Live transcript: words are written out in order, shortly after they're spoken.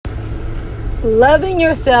Loving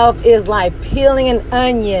yourself is like peeling an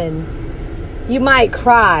onion. You might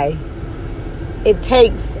cry. It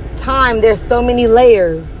takes time. There's so many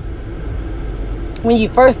layers. When you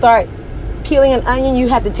first start peeling an onion, you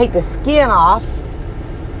have to take the skin off.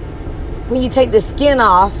 When you take the skin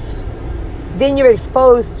off, then you're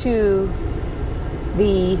exposed to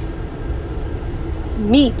the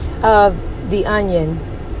meat of the onion.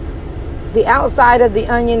 The outside of the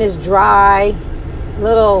onion is dry,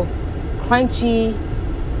 little crunchy,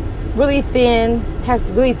 really thin, has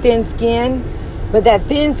really thin skin. But that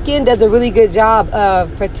thin skin does a really good job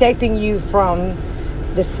of protecting you from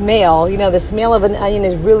the smell. You know, the smell of an onion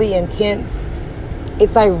is really intense.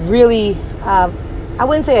 It's like really, I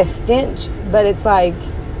wouldn't say a stench, but it's like,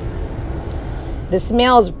 the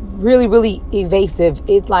smell's really, really evasive.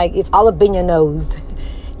 It's like, it's all up in your nose.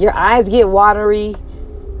 Your eyes get watery,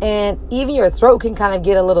 and even your throat can kind of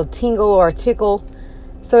get a little tingle or a tickle.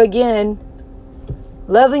 So again,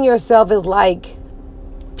 loving yourself is like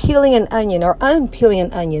peeling an onion or unpeeling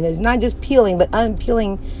an onion. It's not just peeling, but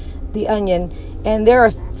unpeeling the onion. And there are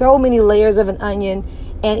so many layers of an onion.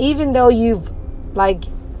 And even though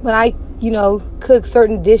when I, cook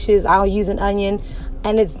certain dishes, I'll use an onion.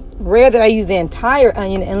 And it's rare that I use the entire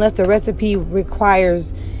onion unless the recipe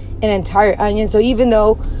requires an entire onion. So even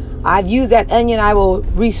though I've used that onion, I will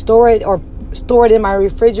restore it or store it in my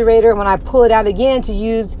refrigerator. When I pull it out again to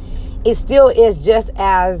use, it still is just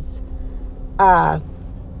as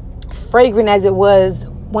fragrant as it was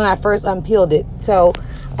when I first unpeeled it. So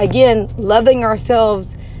again, loving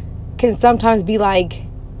ourselves can sometimes be like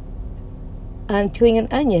unpeeling an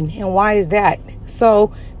onion. And why is that?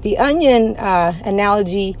 So the onion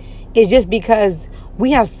analogy is just because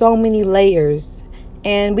we have so many layers,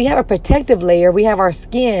 and we have a protective layer. We have our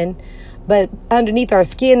skin, but underneath our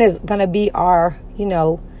skin is going to be our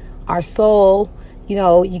soul.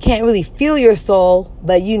 You can't really feel your soul,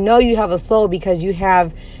 but you have a soul because you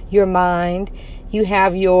have your mind, you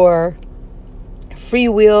have your free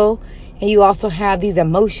will, and you also have these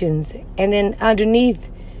emotions. And then underneath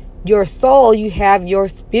your soul, you have your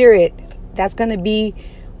spirit. That's going to be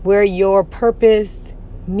where your purpose,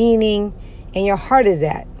 meaning, and your heart is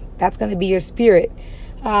at. That's going to be your spirit.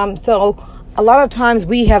 So a lot of times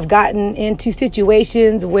we have gotten into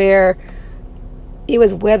situations where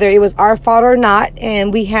whether it was our fault or not,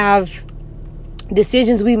 and we have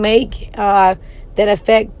decisions we make that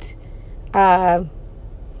affect our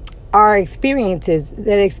experiences,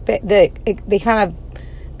 that they kind of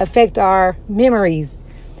affect our memories.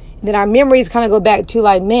 Then our memories kind of go back to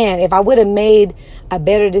like, man, if I would have made a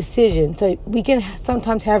better decision. So we can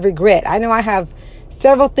sometimes have regret. I know I have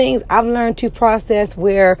several things I've learned to process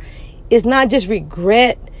where it's not just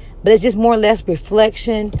regret, but it's just more or less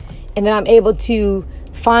reflection. And then I'm able to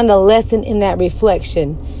find a lesson in that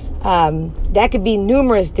reflection. That could be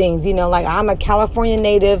numerous things, like I'm a California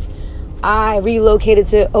native. I relocated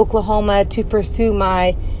to Oklahoma to pursue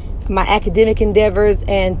my academic endeavors,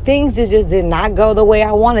 and things just did not go the way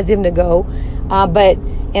I wanted them to go. But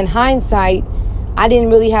in hindsight, I didn't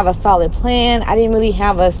really have a solid plan. I didn't really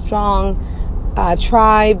have a strong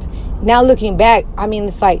tribe. Now looking back,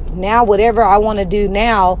 it's like now whatever I want to do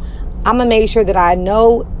now, I'm going to make sure that I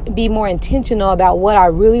know, be more intentional about what I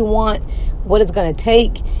really want, what it's going to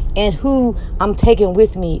take, and who I'm taking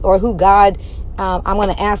with me, or who God, I'm going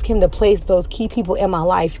to ask him to place those key people in my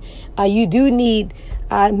life. You do need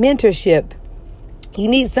mentorship. You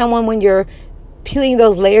need someone when you're peeling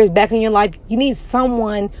those layers back in your life. You need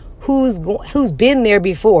someone who's been there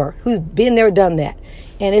before, who's been there, done that.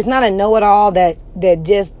 And it's not a know-it-all that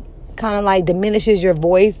just kind of like diminishes your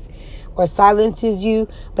voice or silences you,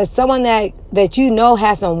 but someone that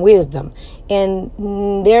has some wisdom.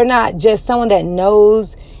 And they're not just someone that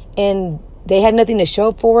knows and they have nothing to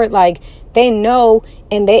show for it. Like, they know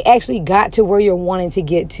and they actually got to where you're wanting to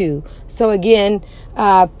get to. So again,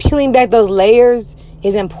 peeling back those layers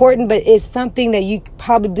is important, but it's something that you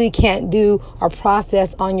probably can't do or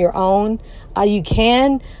process on your own. You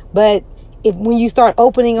can, but when you start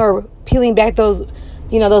opening or peeling back those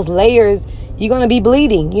layers, you're going to be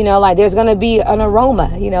bleeding, like there's going to be an aroma,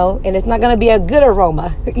 and it's not going to be a good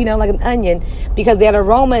aroma, like an onion, because that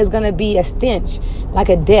aroma is going to be a stench, like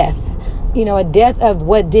a death, a death of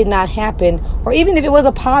what did not happen, or even if it was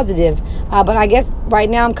a positive. But I guess right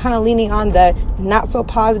now I'm kind of leaning on the not so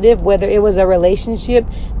positive, whether it was a relationship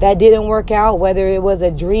that didn't work out, whether it was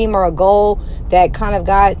a dream or a goal that kind of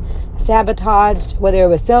got sabotaged, whether it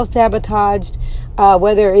was self-sabotaged,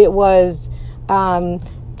 whether it was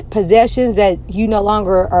possessions that you no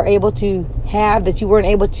longer are able to have, that you weren't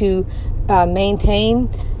able to maintain,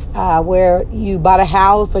 where you bought a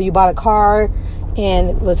house or you bought a car and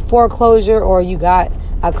it was foreclosure, or you got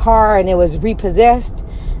a car and it was repossessed,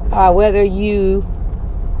 whether you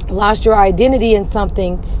lost your identity in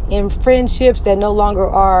something, in friendships that no longer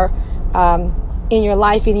are in your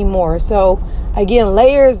life anymore. So again,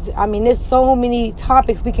 layers, I mean, there's so many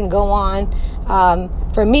topics we can go on.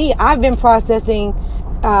 For me, I've been processing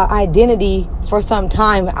identity for some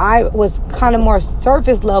time. I was kind of more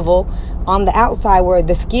surface level on the outside, where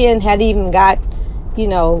the skin hadn't even got,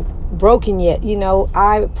 broken yet.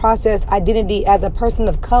 I process identity as a person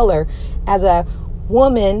of color, as a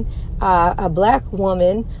woman, a black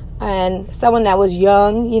woman, and someone that was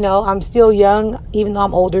young. I'm still young, even though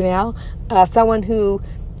I'm older now. Someone who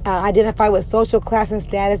identify with social class and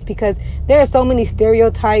status, because there are so many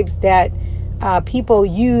stereotypes that people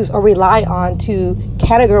use or rely on to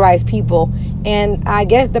categorize people. And I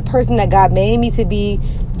guess the person that God made me to be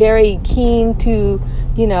very keen to,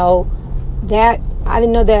 that I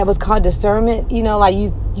didn't know that it was called discernment. Like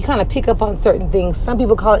you kind of pick up on certain things. Some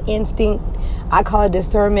people call it instinct. I call it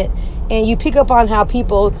discernment. And you pick up on how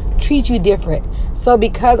people treat you different. So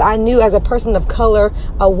because I knew, as a person of color,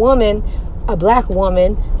 a woman, a black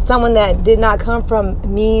woman, someone that did not come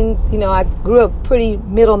from means, I grew up pretty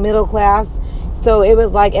middle class. So it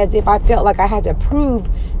was like as if I felt like I had to prove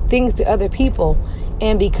things to other people.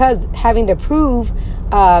 And because having to prove,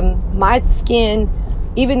 my skin,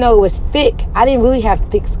 even though it was thick, I didn't really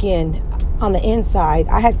have thick skin on the inside.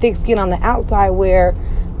 I had thick skin on the outside, where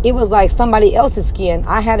it was like somebody else's skin.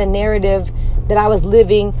 I had a narrative that I was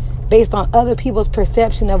living based on other people's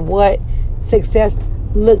perception of what success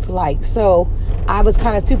looked like. So I was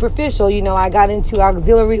kind of superficial. I got into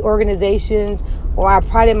auxiliary organizations, or I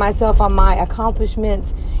prided myself on my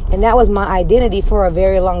accomplishments, and that was my identity for a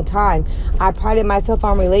very long time. I prided myself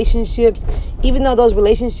on relationships, even though those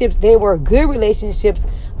relationships, they were good relationships,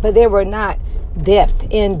 but they were not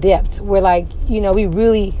in depth. We're like, we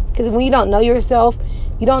really, because when you don't know yourself,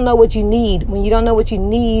 you don't know what you need. When you don't know what you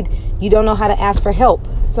need, you don't know how to ask for help.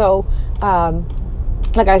 So,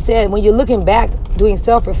 like I said, when you're looking back, doing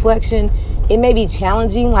self-reflection, it may be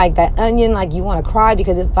challenging, like that onion, like you want to cry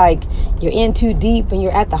because it's like you're in too deep and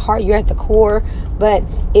you're at the heart, you're at the core. But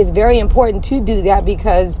it's very important to do that,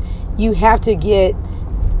 because you have to get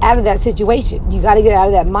out of that situation. You got to get out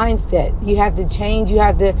of that mindset. You have to change. You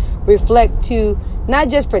have to reflect to not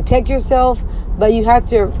just protect yourself, but you have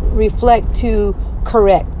to reflect to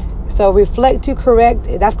correct. So reflect to correct.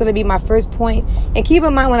 That's going to be my first point. And keep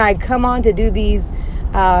in mind, when I come on to do these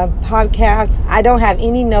podcasts, I don't have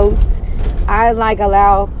any notes. I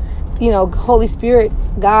allow, Holy Spirit,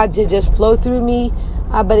 God, to just flow through me.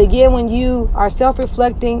 But again, when you are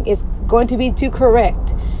self-reflecting, it's going to be to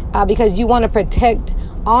correct, because you want to protect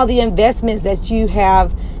all the investments that you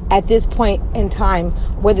have at this point in time,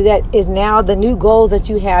 whether that is now the new goals that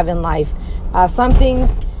you have in life. Some things,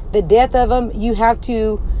 the death of them, you have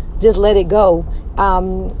to just let it go.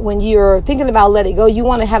 When you're thinking about let it go, you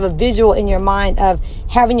want to have a visual in your mind of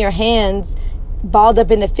having your hands balled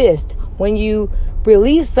up in a fist. When you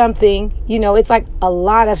release something, it's like a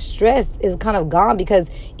lot of stress is kind of gone,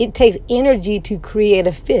 because it takes energy to create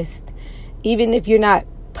a fist. Even if you're not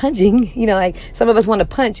punching, like some of us want to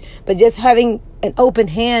punch, but just having an open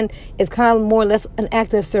hand is kind of more or less an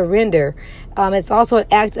act of surrender. It's also an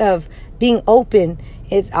act of being open.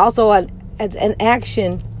 It's also it's an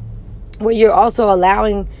action where you're also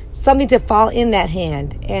allowing something to fall in that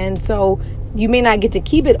hand. And so you may not get to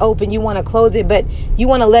keep it open. You want to close it, but you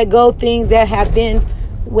want to let go things that have been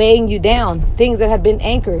weighing you down, things that have been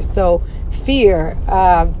anchors. So fear,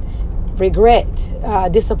 regret,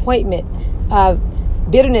 disappointment,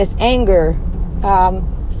 bitterness, anger,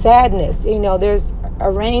 sadness. There's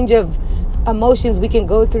a range of emotions we can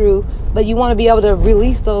go through, but you want to be able to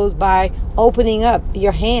release those by opening up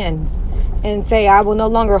your hands and say, I will no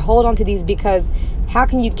longer hold on to these, because how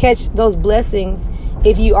can you catch those blessings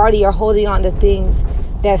if you already are holding on to things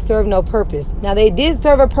that serve no purpose? Now, they did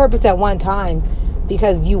serve a purpose at one time,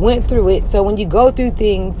 because you went through it. So when you go through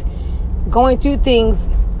things, going through things,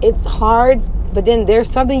 it's hard, but then there's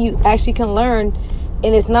something you actually can learn.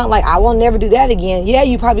 And it's not like, I won't never do that again. Yeah,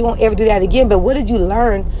 you probably won't ever do that again, but what did you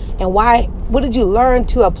learn, and why? What did you learn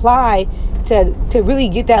to apply to really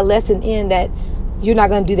get that lesson in, that you're not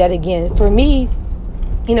going to do that again? For me,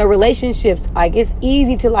 relationships, like, it's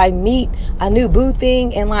easy to meet a new boo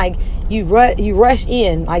thing and you rush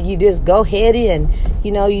in, you just go head in.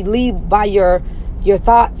 You lead by your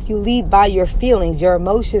thoughts, you lead by your feelings, your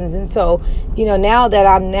emotions. And so, now that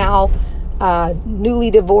I'm newly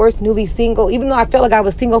divorced, newly single, even though I felt like I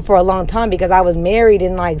was single for a long time because I was married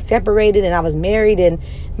and like separated, and I was married and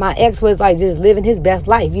my ex was like just living his best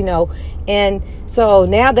life, and so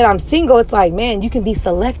now that I'm single, it's like, man, you can be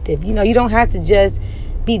selective, you don't have to just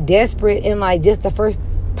be desperate and like just the first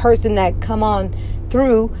person that come on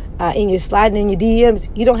through and you're sliding in your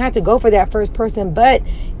DMs. You don't have to go for that first person, but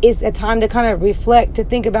it's a time to kind of reflect, to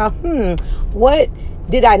think about, what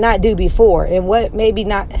did I not do before, and what maybe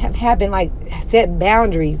not have happened. Like, set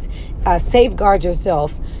boundaries, safeguard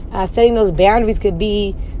yourself. Setting those boundaries could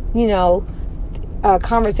be,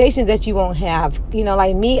 conversations that you won't have.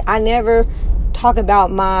 Like me, I never talk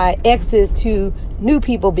about my exes to new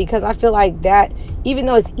people because I feel like that, even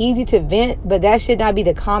though it's easy to vent, but that should not be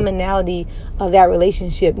the commonality of that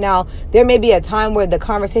relationship. Now, there may be a time where the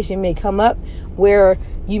conversation may come up where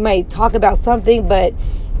you may talk about something, but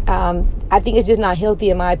I think it's just not healthy,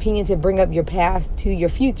 in my opinion, to bring up your past to your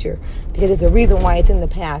future, because there's a reason why it's in the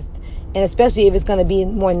past. And especially if it's going to be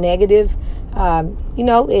more negative,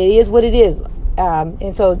 it is what it is.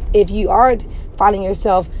 And so if you are finding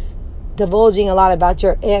yourself divulging a lot about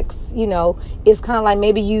your ex, it's kind of like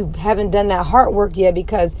maybe you haven't done that heart work yet,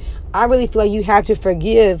 because I really feel like you have to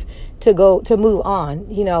forgive to move on,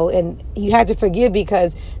 and you have to forgive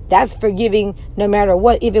because that's forgiving no matter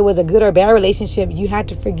what. If it was a good or bad relationship, you have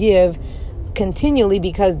to forgive continually,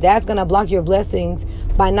 because that's going to block your blessings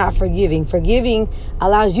by not forgiving. Forgiving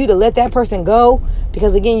allows you to let that person go,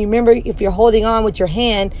 because again, you remember, if you're holding on with your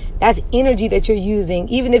hand, that's energy that you're using,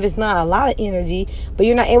 even if it's not a lot of energy, but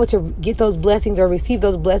you're not able to get those blessings or receive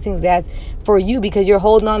those blessings that's for you because you're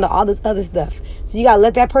holding on to all this other stuff. So you got to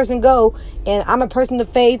let that person go. And I'm a person of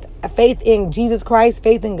faith in Jesus Christ,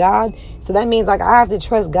 faith in God. So that means like I have to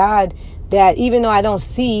trust God, that even though I don't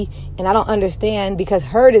see and I don't understand, because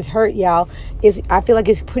hurt is hurt, y'all. I feel like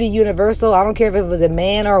it's pretty universal. I don't care if it was a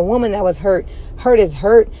man or a woman that was hurt. Hurt is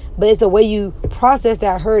hurt, but it's a way you process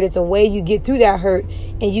that hurt. It's a way you get through that hurt,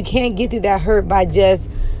 and you can't get through that hurt by just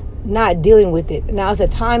not dealing with it. Now, it's a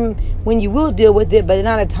time when you will deal with it, but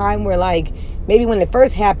not a time where, like, maybe when it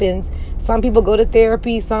first happens, some people go to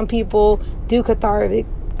therapy, some people do cathartic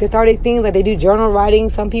things, like they do journal writing.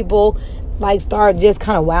 Some people like start just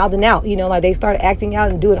kind of wilding out, like they start acting out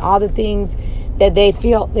and doing all the things that they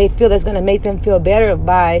feel that's going to make them feel better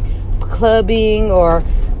by clubbing or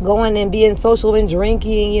going and being social and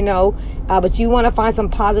drinking, but you want to find some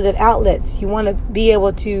positive outlets. You want to be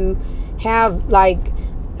able to have like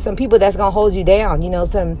some people that's going to hold you down,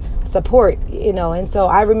 some support, and so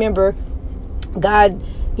I remember God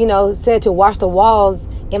said to wash the walls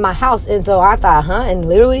in my house. And so I thought, and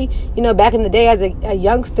literally, back in the day as a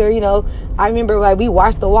youngster, I remember like we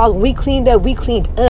washed the walls. When we cleaned up,